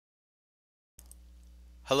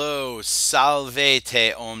Hello,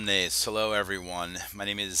 salvete omnes. Hello, everyone. My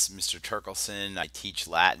name is Mr. Turkelson. I teach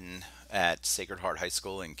Latin at Sacred Heart High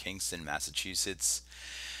School in Kingston, Massachusetts.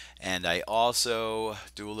 And I also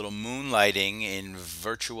do a little moonlighting in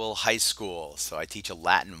virtual high school. So I teach a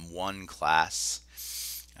Latin 1 class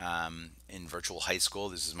in virtual high school.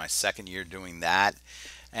 This is my second year doing that.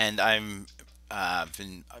 And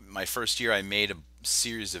been my first year, I made a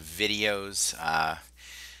series of videos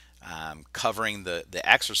covering the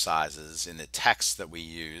exercises in the text that we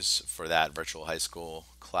use for that virtual high school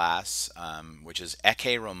class, which is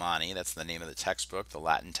Ecce Romani. That's the name of the textbook, the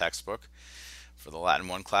Latin textbook for the Latin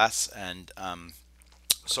 1 class. And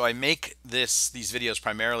so I make these videos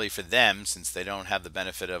primarily for them, since they don't have the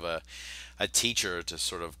benefit of a teacher to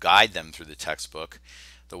sort of guide them through the textbook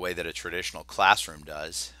the way that a traditional classroom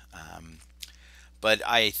does. But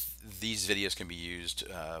these videos can be used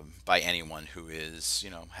by anyone who is,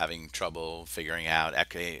 having trouble figuring out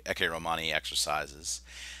Ecce Romani exercises.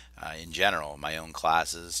 In general, my own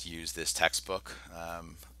classes use this textbook,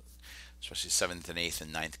 especially seventh and eighth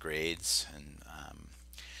and ninth grades,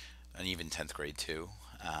 and even 10th grade too.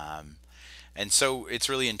 And so it's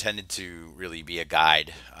really intended to really be a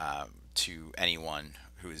guide to anyone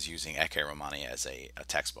who is using Ecce Romani as a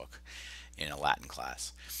textbook in a Latin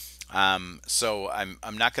class. So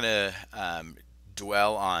I'm not going to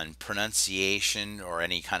dwell on pronunciation or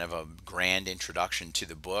any kind of a grand introduction to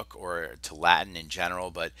the book or to Latin in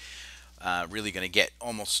general, but really going to get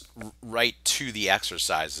almost right to the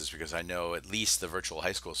exercises, because I know at least the virtual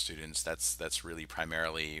high school students, that's really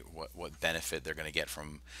primarily what benefit they're going to get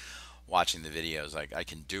from watching the videos. I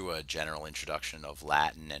can do a general introduction of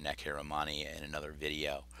Latin and Ecce Romani in another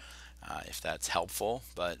video, if that's helpful.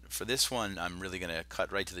 But for this one, I'm really going to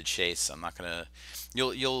cut right to the chase. I'm not going to.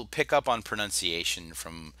 You'll pick up on pronunciation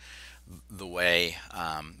from the way.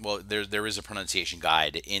 Well, there is a pronunciation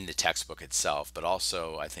guide in the textbook itself, but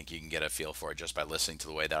also I think you can get a feel for it just by listening to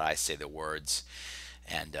the way that I say the words,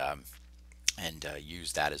 and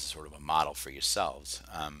use that as sort of a model for yourselves.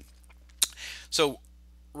 So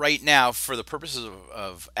right now, for the purposes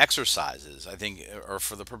of exercises, I think, or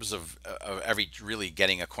for the purpose of every really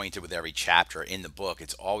getting acquainted with every chapter in the book,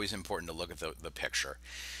 it's always important to look at the picture.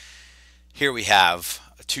 Here we have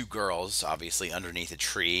two girls, obviously underneath a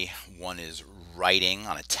tree. One is writing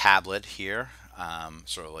on a tablet here,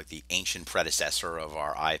 sort of like the ancient predecessor of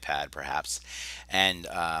our iPad, perhaps. And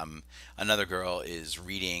another girl is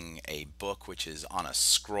reading a book which is on a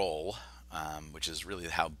scroll, which is really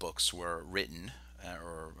how books were written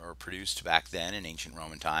or produced back then in ancient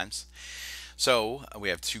Roman times. So we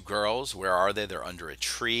have two girls. Where are they? They're under a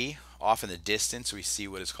tree. Off in the distance, we see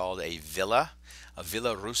what is called a villa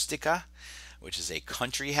rustica, which is a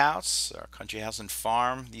country house, or country house and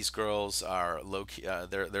farm. These girls are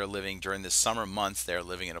they're living during the summer months. They're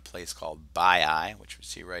living in a place called Baiae, which we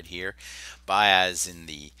see right here. Baiae is in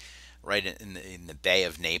the Bay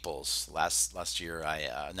of Naples. Last year,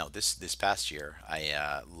 no, this past year,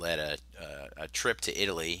 I led a trip to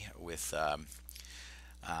Italy with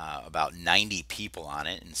about 90 people on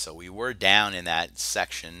it, and so we were down in that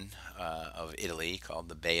section of Italy called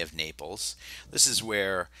the Bay of Naples. This is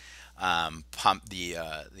where the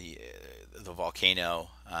volcano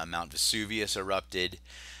Mount Vesuvius erupted.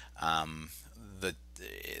 Um, the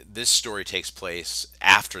this story takes place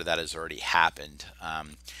after that has already happened.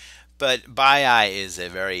 But Baiae is a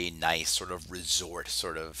very nice sort of resort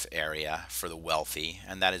sort of area for the wealthy,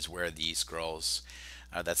 and that is where these girls,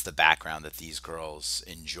 that's the background that these girls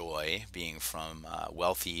enjoy, being from a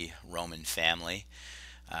wealthy Roman family.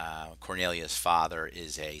 Cornelia's father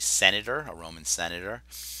is a senator, a Roman senator,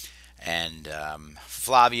 and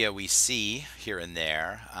Flavia we see here and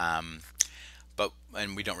there.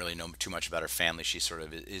 And we don't really know too much about her family. She sort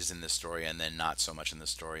of is in the story, and then not so much in the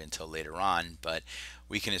story until later on. But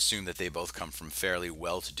we can assume that they both come from fairly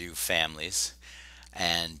well-to-do families,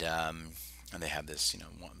 and they have this,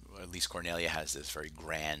 at least Cornelia has this very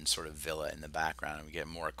grand sort of villa in the background, and we get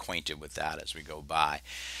more acquainted with that as we go by.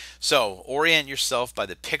 So orient yourself by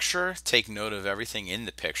the picture. Take note of everything in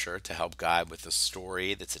the picture to help guide with the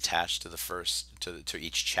story that's attached to to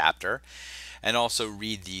each chapter, and also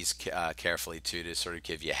read these carefully too, to sort of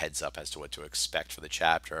give you a heads up as to what to expect for the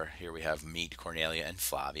chapter. Here we have meet Cornelia and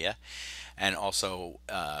Flavia, and also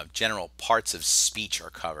general parts of speech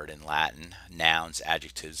are covered in Latin: nouns,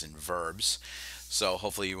 adjectives, and verbs. So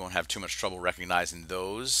hopefully you won't have too much trouble recognizing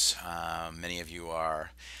those. Many of you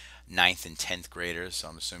are ninth and 10th graders, so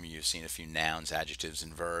I'm assuming you've seen a few nouns, adjectives,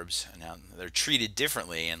 and verbs. Now, they're treated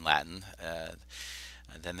differently in Latin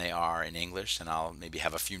than they are in English, and I'll maybe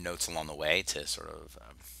have a few notes along the way to sort of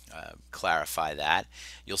clarify that.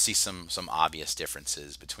 You'll see some obvious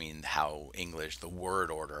differences between how English, the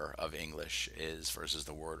word order of English is versus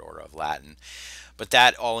the word order of Latin. But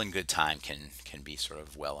that all in good time can be sort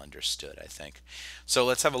of well understood, I think. So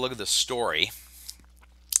let's have a look at the story,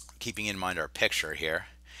 keeping in mind our picture here.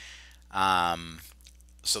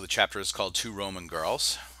 So the chapter is called Two Roman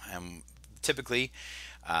Girls, and typically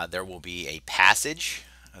there will be a passage.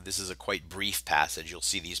 This is a quite brief passage. You'll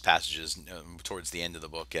see these passages towards the end of the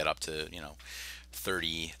book get up to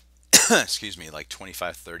 30 excuse me, like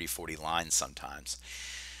 25, 30, 40 lines sometimes.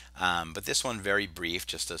 But this one very brief,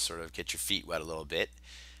 just to sort of get your feet wet a little bit.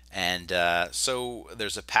 And so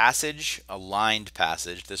there's a passage, a lined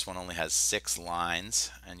passage. This one only has 6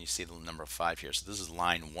 lines, and you see the number 5 here. So this is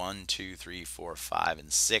line 1, 2, 3, 4, 5,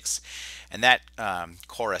 and 6, and that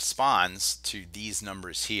corresponds to these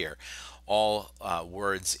numbers here. All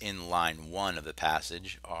words in line 1 of the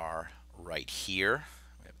passage are right here.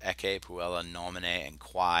 We have ecce, puella, nomine, and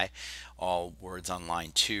quae. All words on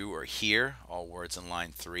line 2 are here. All words in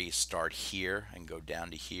line 3 start here and go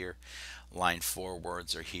down to here. Line 4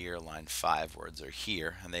 words are here, line 5 words are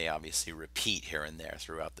here, and they obviously repeat here and there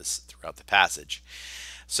throughout the passage.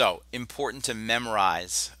 So important to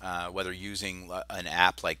memorize, whether using an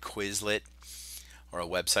app like Quizlet or a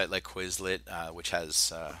website like Quizlet, which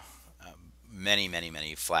has many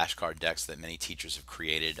flashcard decks that many teachers have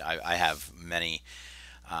created. I have many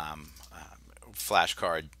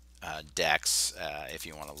flashcard decks. If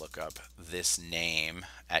you want to look up this name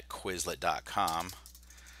at Quizlet.com,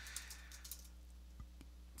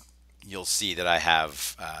 you'll see that I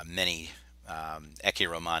have many Ecce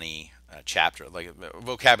Romani chapter, like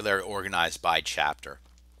vocabulary organized by chapter,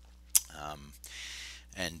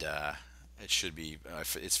 and it should be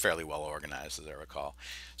it's fairly well organized, as I recall.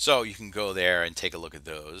 So you can go there and take a look at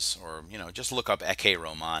those, or just look up Ecce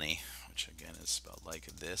Romani, which again is spelled like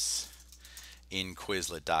this, in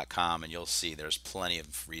Quizlet.com, and you'll see there's plenty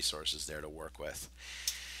of resources there to work with.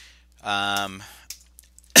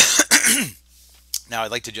 Now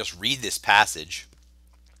I'd like to just read this passage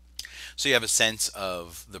so you have a sense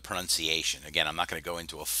of the pronunciation. Again, I'm not going to go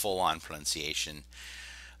into a full-on pronunciation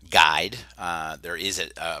guide. There is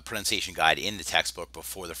a pronunciation guide in the textbook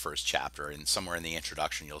before the first chapter, and somewhere in the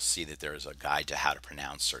introduction you'll see that there's a guide to how to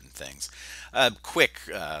pronounce certain things. Quick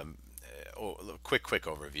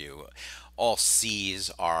overview. All C's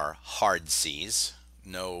are hard C's.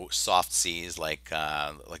 No soft C's, like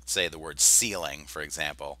say the word ceiling, for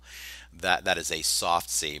example. That is a soft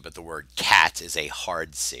C, but the word cat is a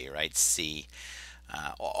hard C, right? C.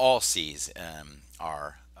 All C's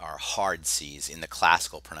are hard C's in the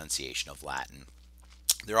classical pronunciation of Latin.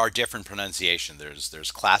 There are different pronunciation.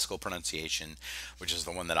 There's classical pronunciation, which is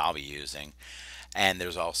the one that I'll be using, and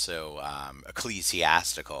there's also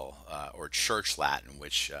ecclesiastical or church Latin,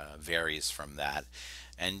 which varies from that.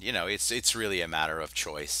 And it's really a matter of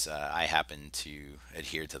choice. I happen to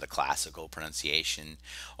adhere to the classical pronunciation,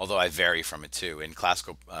 although I vary from it too. In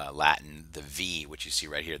classical Latin, the V, which you see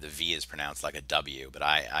right here, the V is pronounced like a W, but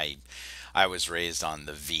I was raised on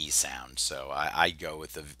the V sound, so I go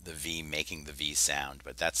with the V making the V sound.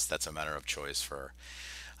 But that's a matter of choice for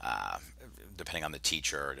depending on the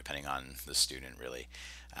teacher or depending on the student, really.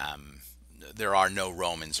 There are no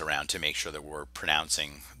Romans around to make sure that we're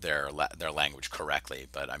pronouncing their language correctly.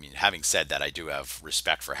 But I mean, having said that, I do have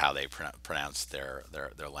respect for how they pronounce their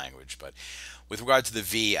language. But with regard to the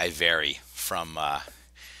V, I vary from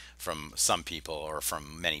some people, or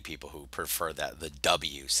from many people who prefer the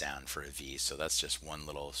W sound for a V. So that's just one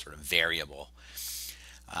little sort of variable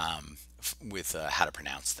with how to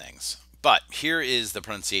pronounce things. But here is the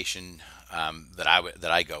pronunciation that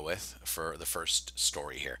I go with for the first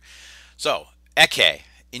story here. So, ecce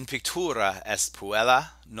in pictura est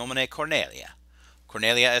puella nomine Cornelia.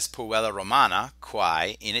 Cornelia est puella Romana,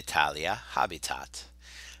 quae in Italia habitat.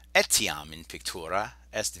 Etiam in pictura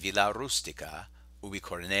est villa rustica, ubi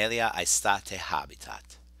Cornelia aestate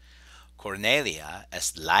habitat. Cornelia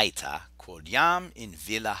est laeta, quod iam in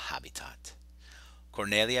villa habitat.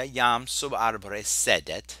 Cornelia iam sub arbore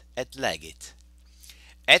sedet et legit.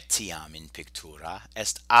 Etiam in pictura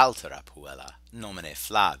est altera puella nomine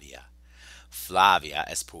Flavia. Flavia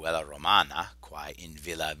est puella Romana, quae in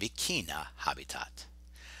villa vicina habitat.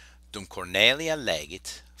 Dum Cornelia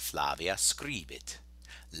legit, Flavia scribit.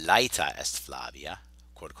 Laeta est Flavia,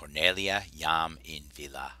 quod Cornelia iam in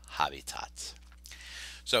villa habitat.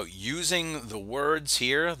 So using the words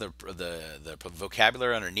here, the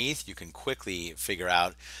vocabulary underneath, you can quickly figure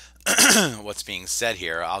out what's being said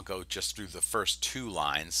here. I'll go just through the first 2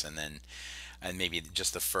 lines, and then and maybe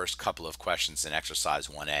just the first couple of questions in exercise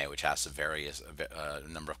 1A, which has a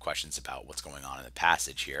number of questions about what's going on in the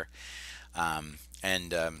passage here. Um,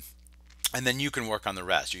 and and then you can work on the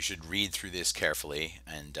rest. You should read through this carefully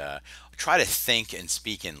and try to think and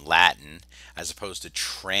speak in Latin as opposed to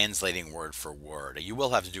translating word for word. You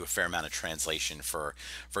will have to do a fair amount of translation for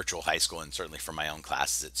virtual high school and certainly for my own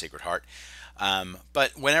classes at Sacred Heart.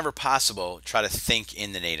 But whenever possible, try to think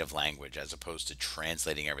in the native language as opposed to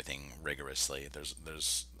translating everything rigorously.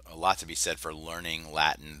 There's a lot to be said for learning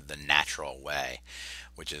Latin the natural way,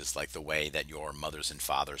 which is like the way that your mothers and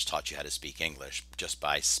fathers taught you how to speak English, just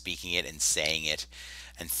by speaking it and saying it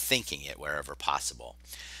and thinking it wherever possible.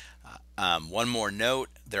 One more note,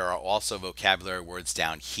 there are also vocabulary words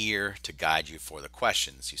down here to guide you for the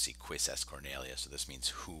questions. You see quis est Cornelia, so this means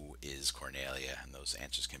who is Cornelia, and those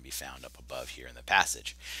answers can be found up above here in the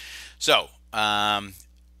passage. So, the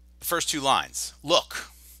first two lines.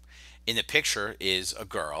 Look, in the picture is a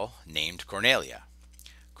girl named Cornelia.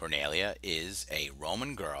 Cornelia is a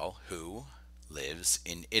Roman girl who lives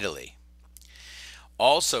in Italy.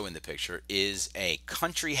 Also in the picture is a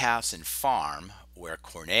country house and farm where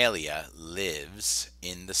Cornelia lives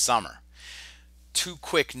in the summer. Two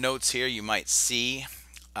quick notes here. You might see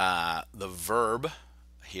the verb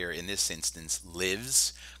here in this instance,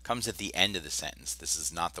 lives, comes at the end of the sentence. This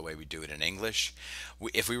is not the way we do it in English.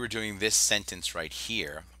 If we were doing this sentence right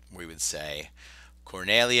here, we would say,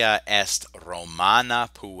 Cornelia est Romana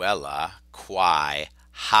puella quae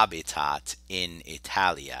habitat in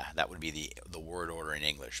Italia. That would be the word order in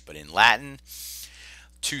English. But in Latin,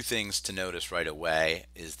 two things to notice right away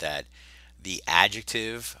is that the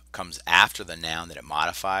adjective comes after the noun that it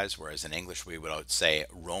modifies, whereas in English we would say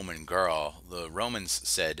Roman girl. The Romans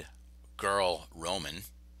said girl Roman,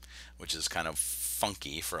 which is kind of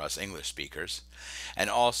funky for us English speakers. And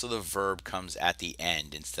also the verb comes at the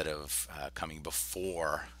end instead of coming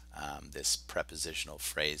before this prepositional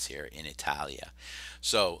phrase here, in Italia.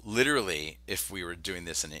 So literally, if we were doing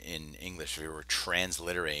this in English, if we were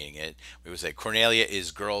transliterating it, we would say Cornelia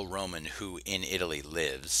is girl Roman who in Italy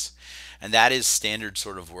lives. And that is standard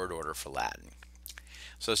sort of word order for Latin.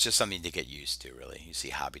 So it's just something to get used to, really. You see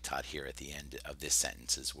habitat here at the end of this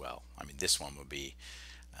sentence as well. I mean, this one would be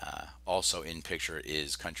also in picture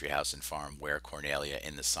is country house and farm where Cornelia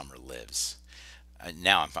in the summer lives.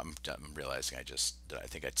 Now I'm realizing I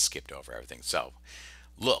think I skipped over everything. So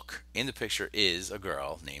look, in the picture is a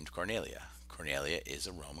girl named Cornelia. Cornelia is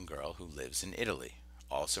a Roman girl who lives in Italy.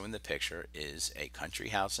 Also in the picture is a country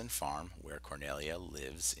house and farm where Cornelia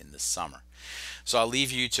lives in the summer. So I'll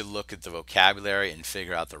leave you to look at the vocabulary and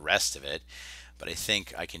figure out the rest of it. But I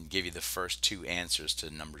think I can give you the first two answers to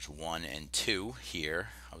numbers 1 and 2 here.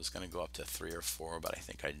 I was going to go up to 3 or 4, but I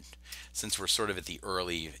think since we're sort of at the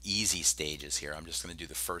early, easy stages here, I'm just going to do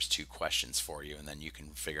the first two questions for you, and then you can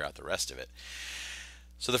figure out the rest of it.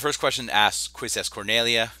 So the first question asks, quis est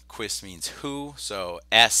Cornelia? Quis means who, so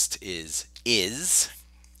est is,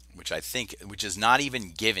 which is not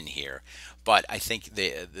even given here, but I think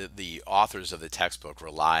the authors of the textbook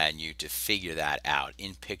rely on you to figure that out.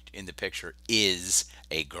 In the picture is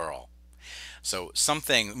a girl. So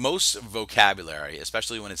most vocabulary,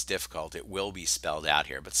 especially when it's difficult, it will be spelled out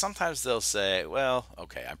here. But sometimes they'll say, well,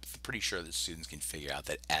 okay, I'm pretty sure the students can figure out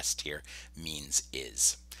that est here means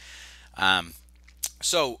is.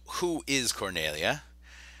 So who is Cornelia?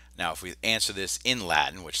 Now, if we answer this in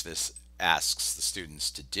Latin, which this asks the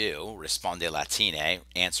students to do, responde latine,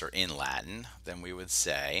 answer in Latin, then we would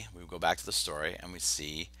go back to the story and we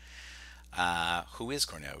see who is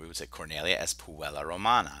Cornelia. We would say Cornelia est puella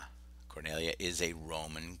Romana. Cornelia is a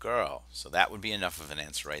Roman girl. So that would be enough of an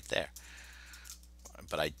answer right there.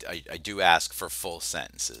 But I do ask for full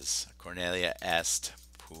sentences. Cornelia est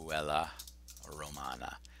puella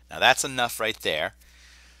Romana. Now that's enough right there.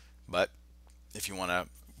 But if you want to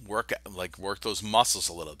work those muscles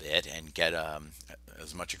a little bit and get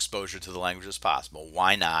as much exposure to the language as possible,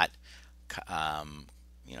 why not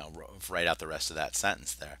write out the rest of that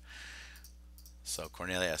sentence there. So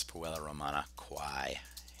Cornelia est puella Romana quae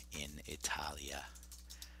in Italia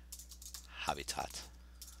habitat.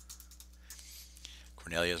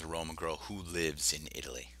 Cornelia is a Roman girl who lives in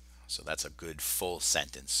Italy. So that's a good full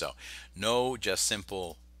sentence. So no just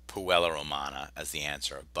simple puella Romana as the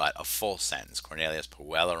answer, but a full sentence. Cornelia is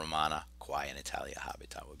puella Romana quae in Italia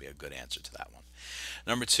habitat would be a good answer to that one.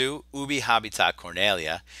 Number 2, ubi habitat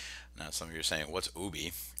Cornelia. Now some of you are saying, what's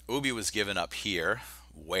ubi? Ubi was given up here,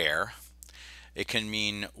 where. It can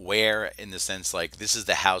mean where in the sense like this is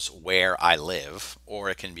the house where I live, or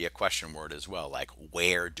it can be a question word as well, like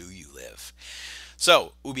where do you live?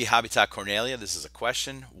 So, ubi habitat Cornelia, this is a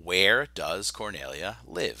question. Where does Cornelia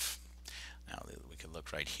live? Now we can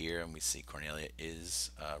look right here and we see Cornelia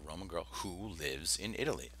is a Roman girl who lives in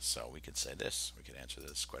Italy. So we could say this. We could answer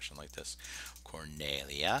this question like this.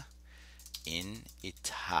 Cornelia in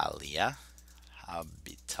Italia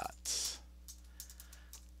habitat.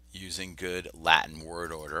 Using good Latin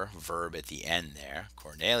word order, verb at the end there.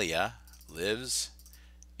 Cornelia lives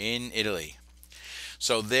in Italy.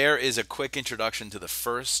 So there is a quick introduction to the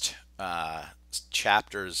first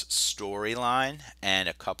chapter's storyline and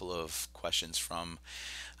a couple of questions from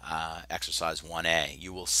exercise 1A.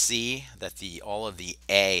 You will see that all of the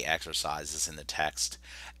A exercises in the text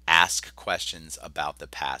ask questions about the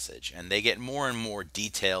passage, and they get more and more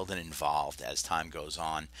detailed and involved as time goes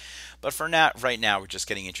on. But for now, right now, we're just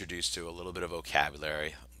getting introduced to a little bit of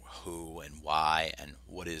vocabulary, who and why and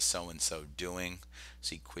what is so and so doing.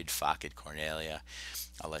 See, quid facit Cornelia.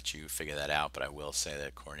 I'll let you figure that out, but I will say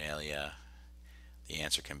that Cornelia, the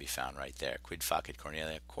answer can be found right there. Quid facit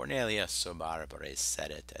Cornelia? Cornelia sub arbore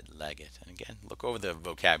sedet et legit. And again, look over the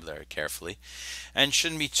vocabulary carefully. And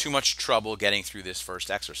shouldn't be too much trouble getting through this first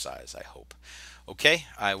exercise, I hope. Okay,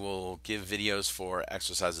 I will give videos for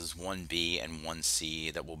exercises 1B and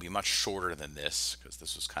 1C that will be much shorter than this, because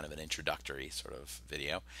this was kind of an introductory sort of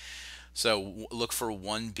video. So look for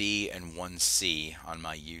 1B and 1C on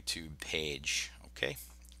my YouTube page. Okay,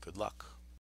 good luck.